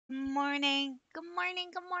morning. Good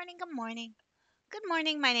morning. Good morning. Good morning. Good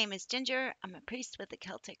morning. My name is Ginger. I'm a priest with the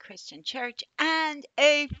Celtic Christian Church and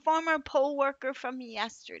a former poll worker from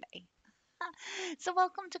yesterday. So,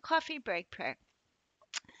 welcome to Coffee Break Prayer.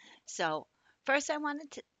 So, first, I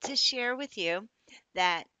wanted to share with you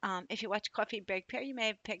that if you watch Coffee Break Prayer, you may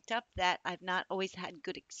have picked up that I've not always had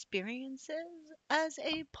good experiences as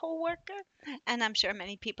a poll worker. And I'm sure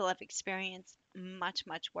many people have experienced much,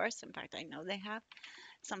 much worse. In fact, I know they have.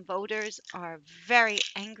 Some voters are very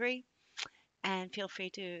angry and feel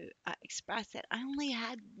free to express it. I only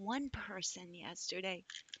had one person yesterday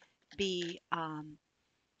be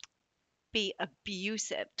be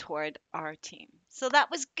abusive toward our team. So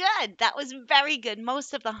that was good. That was very good.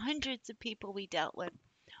 Most of the hundreds of people we dealt with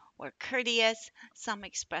were courteous. Some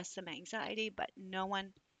expressed some anxiety, but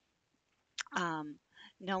um,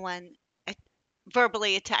 no one a-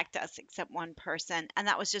 verbally attacked us except one person, and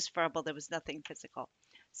that was just verbal. There was nothing physical.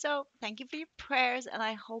 So thank you for your prayers, and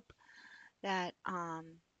I hope that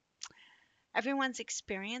everyone's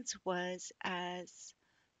experience was as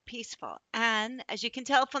peaceful. And as you can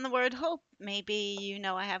tell from the word hope, maybe you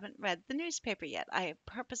know I haven't read the newspaper yet. I have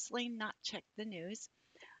purposely not checked the news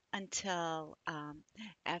until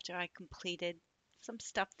after I completed some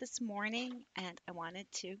stuff this morning, and I wanted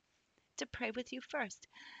to pray with you first.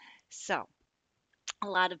 So, a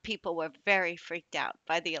lot of people were very freaked out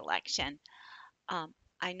by the election. Um,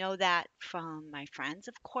 I know that from my friends,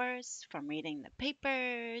 of course, from reading the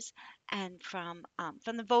papers, and from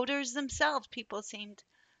the voters themselves. People seemed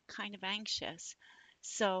kind of anxious.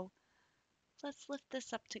 So let's lift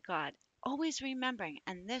this up to God. Always remembering,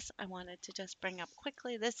 and this I wanted to just bring up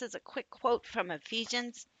quickly. This is a quick quote from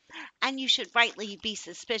Ephesians, and you should rightly be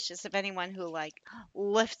suspicious of anyone who like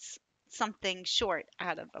lifts something short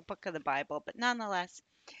out of a book of the Bible. But nonetheless,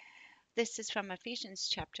 this is from Ephesians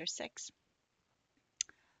chapter 6.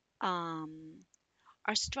 Um,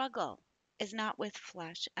 Our struggle is not with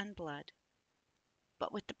flesh and blood,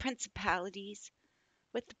 but with the principalities,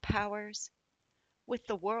 with the powers, with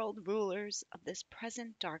the world rulers of this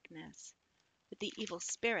present darkness, with the evil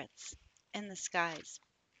spirits in the skies.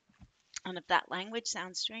 And if that language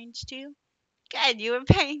sounds strange to you, good, you were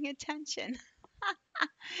paying attention.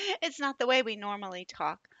 It's not the way we normally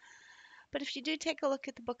talk. But if you do take a look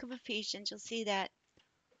at the book of Ephesians, you'll see that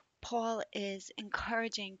Paul is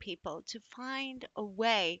encouraging people to find a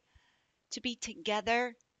way to be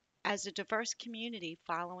together as a diverse community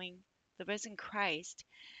following the risen Christ,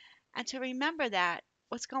 and to remember that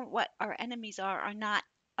what our enemies are not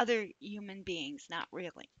other human beings, not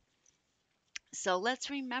really. So let's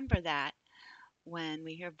remember that when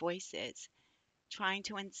we hear voices trying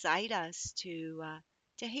to incite us to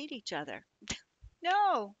hate each other.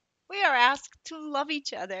 No, we are asked to love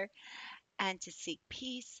each other and to seek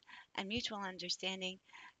peace and mutual understanding.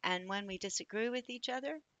 And when we disagree with each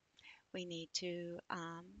other, we need to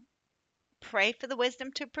pray for the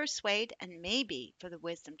wisdom to persuade and maybe for the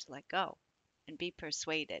wisdom to let go and be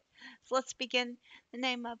persuaded. So let's begin in the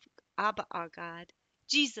name of Abba, our God,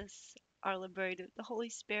 Jesus, our liberator, the Holy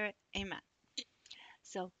Spirit. Amen.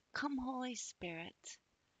 So come, Holy Spirit,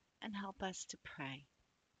 and help us to pray.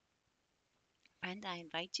 And I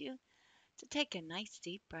invite you to take a nice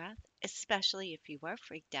deep breath, especially if you were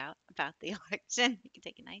freaked out about the election. You can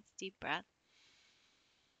take a nice deep breath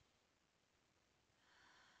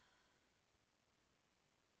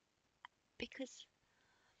because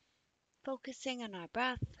focusing on our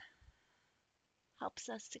breath helps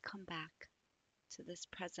us to come back to this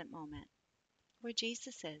present moment where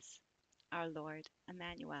Jesus is, our Lord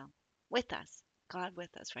Emmanuel, with us, God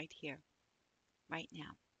with us right here, right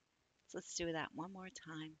now. So let's do that one more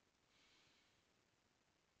time.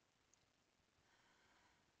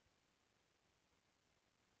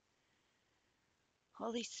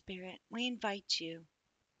 Holy Spirit, we invite you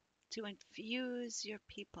to infuse your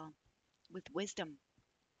people with wisdom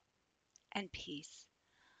and peace.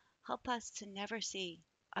 Help us to never see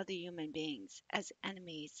other human beings as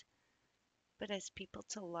enemies, but as people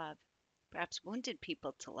to love. Perhaps wounded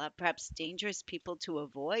people to love, perhaps dangerous people to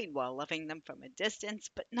avoid while loving them from a distance,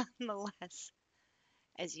 but nonetheless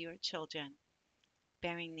as your children,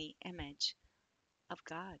 bearing the image of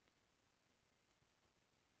God.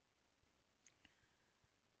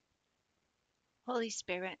 Holy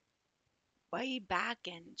Spirit, way back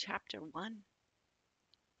in chapter 1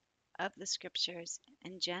 of the scriptures,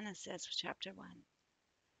 in Genesis chapter 1,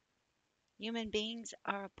 human beings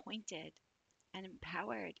are appointed and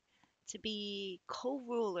empowered to be co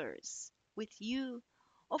rulers with you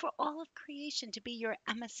over all of creation, to be your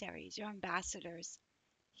emissaries, your ambassadors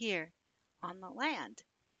here on the land.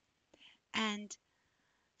 And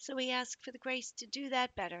So we ask for the grace to do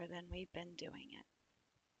that better than we've been doing it,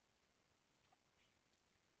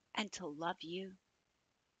 and to love you,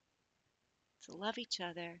 to love each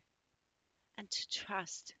other, and to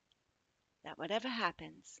trust that whatever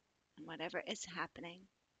happens and whatever is happening,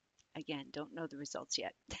 again, don't know the results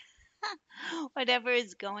yet, whatever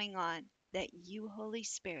is going on, that you, Holy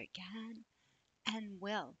Spirit, can and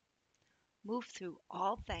will move through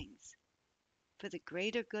all things for the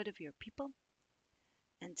greater good of your people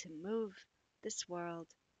and to move this world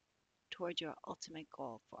toward your ultimate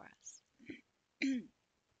goal for us.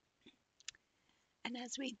 And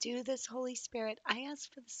as we do this, Holy Spirit, I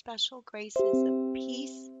ask for the special graces of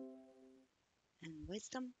peace and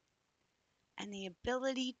wisdom and the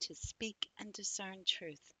ability to speak and discern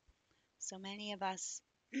truth. So many of us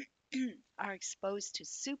are exposed to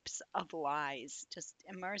soups of lies, just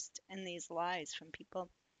immersed in these lies from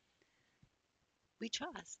people we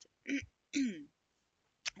trust.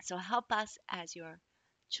 So help us as your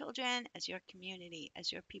children, as your community,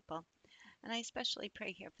 as your people. And I especially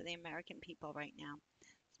pray here for the American people right now,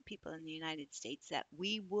 people in the United States, that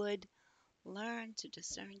we would learn to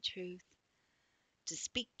discern truth, to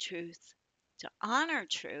speak truth, to honor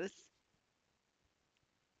truth.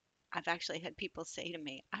 I've actually had people say to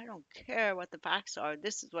me, I don't care what the facts are,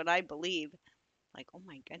 this is what I believe. Like, oh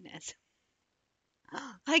my goodness.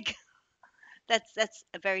 Like that's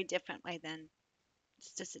a very different way than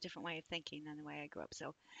it's just a different way of thinking than the way I grew up.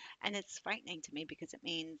 So, and it's frightening to me because it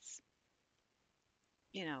means,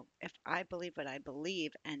 if I believe what I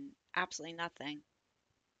believe and absolutely nothing,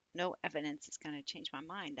 no evidence is going to change my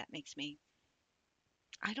mind, that makes me,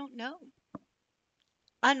 I don't know,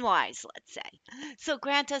 unwise, let's say. So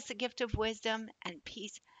grant us the gift of wisdom and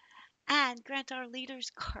peace and grant our leaders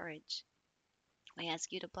courage. We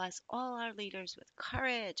ask you to bless all our leaders with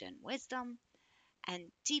courage and wisdom and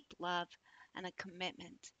deep love and a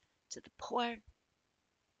commitment to the poor,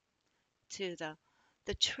 to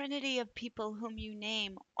the trinity of people whom you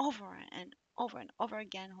name over and over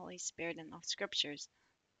again, Holy Spirit, in the scriptures,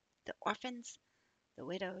 the orphans, the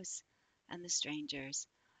widows, and the strangers,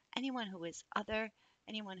 anyone who is other,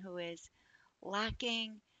 anyone who is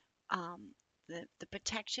lacking um, the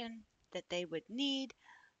protection that they would need.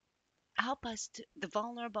 Help us to, the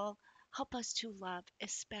vulnerable, help us to love,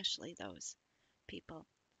 especially those people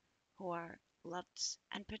who are loved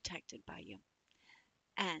and protected by you.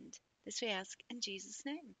 And this we ask in Jesus'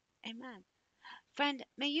 name. Amen. Friend,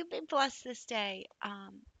 may you be blessed this day.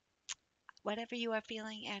 Whatever you are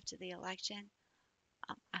feeling after the election,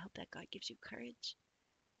 I hope that God gives you courage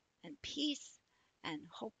and peace and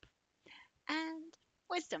hope and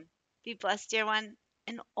wisdom. Be blessed, dear one,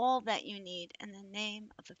 in all that you need. In the name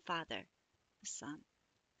of the Father, the Son,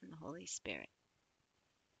 and the Holy Spirit.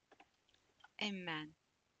 Amen.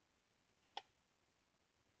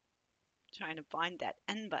 Trying to find that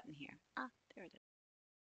end button here. Ah, there it is.